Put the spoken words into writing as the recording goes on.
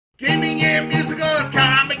Gaming and musical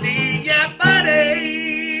comedy, yeah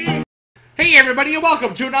buddy! Hey everybody and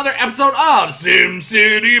welcome to another episode of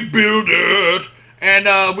SimCity BuildIt!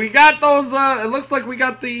 And we got those, it looks like we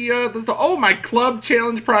got oh, my club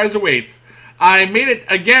challenge prize awaits. I made it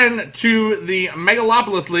again to the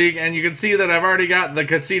Megalopolis League, and you can see that I've already got the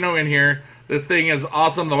casino in here. This thing is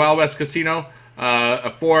awesome, the Wild West Casino,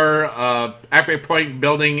 for epic point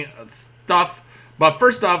building stuff. But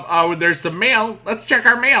first off, there's some mail. Let's check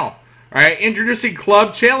our mail. All right, introducing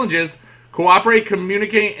club challenges. Cooperate,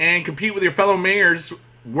 communicate, and compete with your fellow mayors.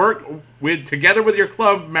 Work together with your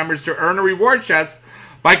club members to earn a reward chest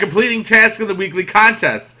by completing tasks in the weekly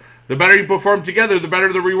contest. The better you perform together, the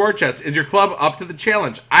better the reward chest. Is your club up to the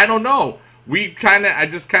challenge? I don't know. I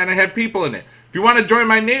just kind of have people in it. If you want to join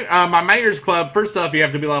my mayor's club, first off, you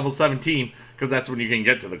have to be level 17, because that's when you can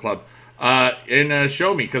get to the club. And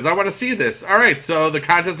show me, because I want to see this. Alright, so the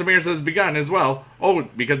contest of mayors has begun as well. Oh,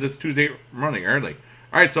 because it's Tuesday morning early.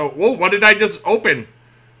 Alright, so, whoa, what did I just open?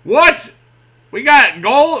 What? We got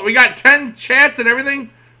gold? We got 10 chats and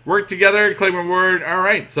everything? Work together, claim reward.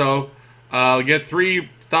 Alright, so, get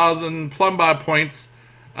 3,000 Plumba points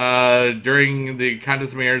during the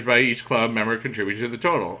contest of mayors by each club member contribute to the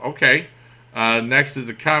total. Okay. Next is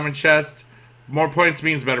a common chest. More points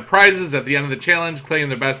means better prizes. At the end of the challenge, claim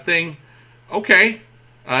the best thing. Okay.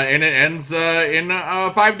 And it ends in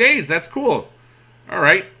 5 days. That's cool.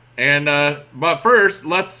 Alright. And, but first,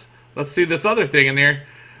 let's see this other thing in there.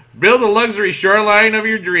 Build a luxury shoreline of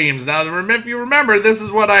your dreams. Now, if you remember, this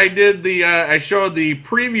is what I did, I showed the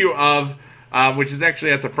preview of, which is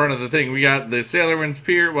actually at the front of the thing. We got the Sailorman's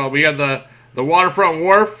Pier. Well, we got the Waterfront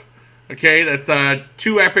Wharf. Okay, that's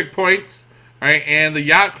 2 epic points. Alright, and the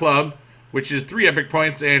Yacht Club, which is 3 epic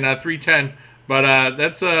points and 310. But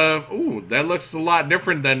that's ooh, that looks a lot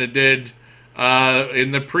different than it did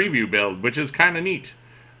in the preview build, which is kind of neat.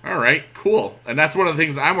 All right, cool. And that's one of the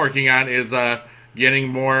things I'm working on is getting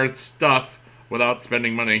more stuff without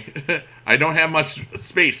spending money. I don't have much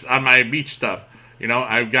space on my beach stuff. You know,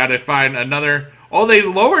 I've got to find another. Oh, they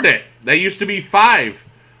lowered it. They used to be 5,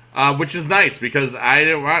 which is nice because I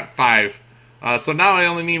didn't want 5. So now I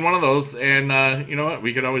only need one of those, and you know what?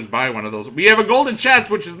 We could always buy one of those. We have a golden chest,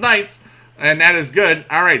 which is nice, and that is good.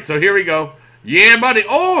 All right, so here we go. Yeah, buddy.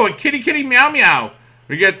 Oh, a kitty, kitty, meow, meow.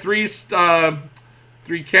 We get 3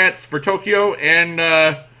 cats for Tokyo,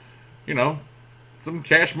 and you know, some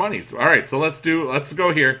cash monies. All right, so let's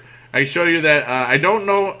go here. I show you that I don't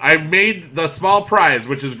know. I made the small prize,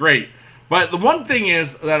 which is great. But the one thing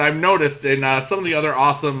is that I've noticed in some of the other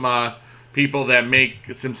awesome people that make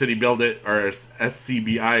SimCity BuildIt or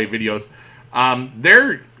SCBI videos,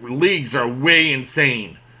 their leagues are way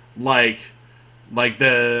insane. Like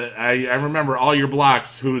I remember All Your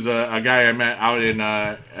Blocks, who's a guy I met out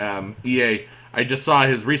in EA. I just saw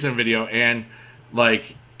his recent video, and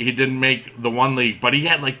like he didn't make the one league, but he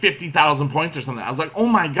had like 50,000 points or something. I was like, oh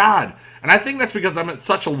my god! And I think that's because I'm at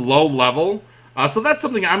such a low level. So that's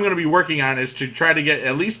something I'm going to be working on, is to try to get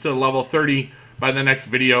at least to level 30 by the next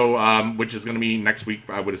video, which is going to be next week,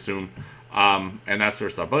 I would assume, and that sort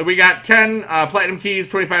of stuff. But we got 10 platinum keys,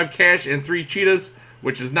 25 cash, and 3 cheetahs,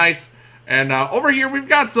 which is nice. And over here, we've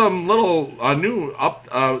got some little new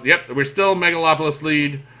yep, we're still Megalopolis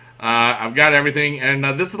lead. I've got everything, and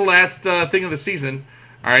this is the last thing of the season.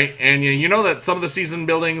 All right, and you know that some of the season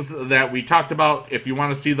buildings that we talked about, if you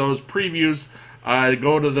want to see those previews,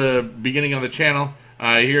 go to the beginning of the channel.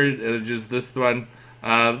 Here, just this one.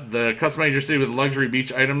 The customize your city with luxury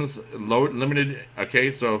beach items, limited.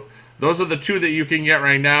 Okay, so those are the 2 that you can get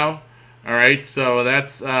right now. All right, so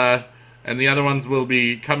that's and the other ones will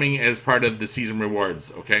be coming as part of the season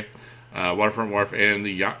rewards. Okay, Waterfront Wharf and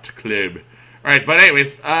the Yacht Club. All right, but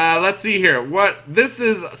anyways, let's see here. This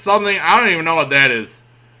is something I don't even know what that is.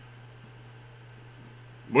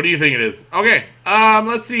 What do you think it is? Okay,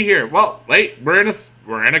 let's see here. Well, wait, we're in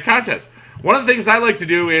a contest. One of the things I like to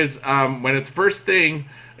do is when it's first thing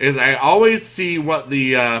is I always see what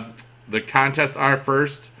the contests are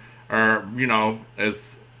first, or you know,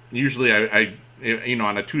 as usually I you know,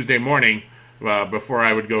 on a Tuesday morning before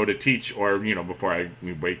I would go to teach, or you know, before I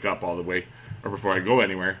wake up all the way, or before I go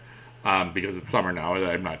anywhere, because it's summer now.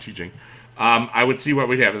 I'm not teaching. I would see what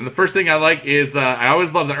we have, and the first thing I like is I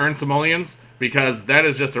always love to earn simoleons, because that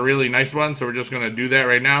is just a really nice one. So we're just going to do that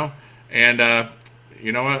right now, and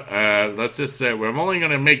you know what? Let's just say we're only going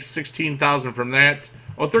to make 16,000 from that.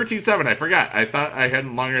 Oh, 13.7. I forgot. I thought I had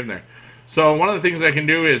longer in there. So one of the things I can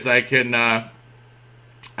do is I can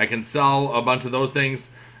sell a bunch of those things,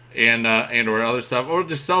 and or other stuff, or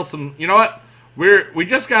just sell some. You know what? We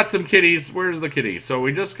just got some kitties. Where's the kitty? So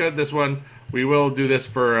we just got this one. We will do this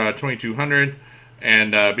for 2,200.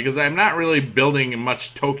 and because I'm not really building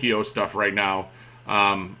much Tokyo stuff right now,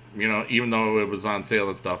 you know, even though it was on sale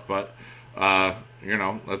and stuff. But you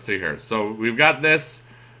know, let's see here. So we've got this,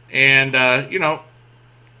 and you know,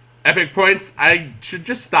 epic points. I should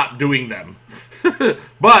just stop doing them.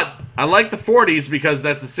 But I like the 40s because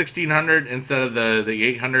that's a 1600 instead of the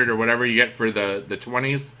 800 or whatever you get for the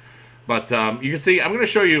 20s. But you can see, I'm going to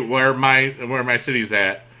show you where my city's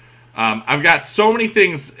at. I've got so many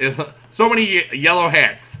things, so many yellow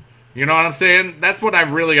hats. You know what I'm saying? That's what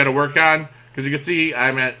I've really got to work on. Because you can see,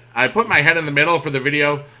 I put my head in the middle for the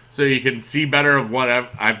video so you can see better of what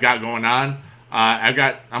I've got going on.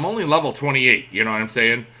 I'm only level 28. You know what I'm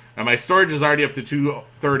saying? And my storage is already up to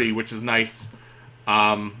 230, which is nice.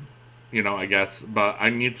 You know, I guess, but I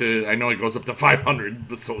know it goes up to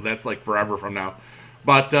 500, so that's like forever from now.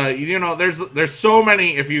 But you know, there's so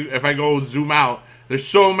many. If I go zoom out, there's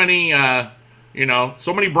so many. You know,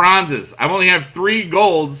 so many bronzes. I only have 3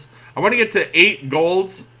 golds. I want to get to 8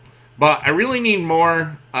 golds, but I really need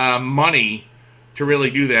more money to really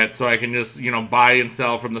do that. So I can just, you know, buy and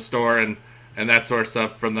sell from the store and that sort of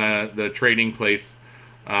stuff from the trading place.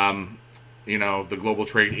 You know, the Global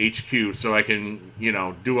Trade HQ, so I can, you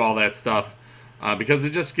know, do all that stuff, because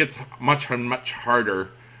it just gets much harder,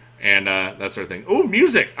 and that sort of thing. Oh,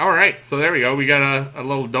 music! All right, so there we go. We got a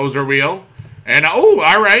little dozer wheel, and oh,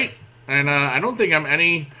 all right, and I don't think I'm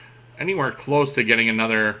anywhere close to getting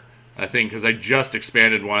another thing because I just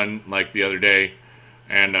expanded one like the other day,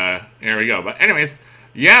 and there we go. But anyways,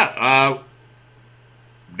 yeah,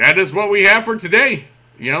 that is what we have for today.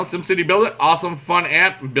 You know, SimCity BuildIt, awesome, fun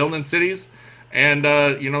app, building cities, and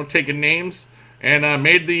you know, taking names, and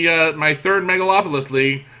made the my 3rd Megalopolis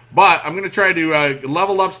League. But I'm gonna try to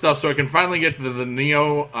level up stuff so I can finally get to the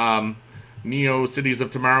Neo Cities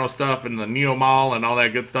of Tomorrow stuff and the Neo Mall and all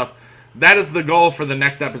that good stuff. That is the goal for the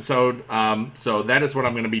next episode. So that is what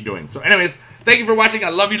I'm gonna be doing. So, anyways, thank you for watching. I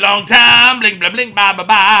love you long time. Blink, blink, blink, bye, bye,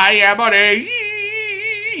 bye, yeah, buddy,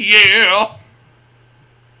 yeah,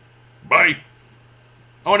 bye.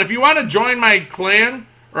 Oh, and if you want to join my clan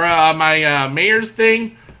or my mayor's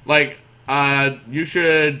thing, like, you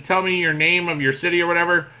should tell me your name of your city or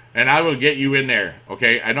whatever, and I will get you in there.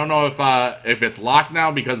 Okay? I don't know if it's locked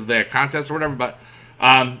now because of the contest or whatever, but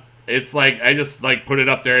it's like I just like put it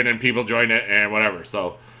up there and then people join it and whatever.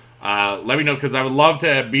 So let me know, because I would love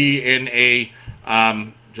to be in a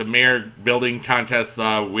mayor building contest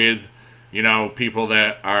with, you know, people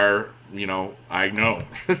that are, you know, I know.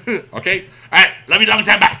 Okay? Alright, love you long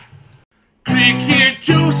time, bye. Click here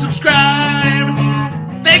to subscribe.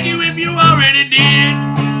 Thank you if you already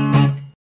did.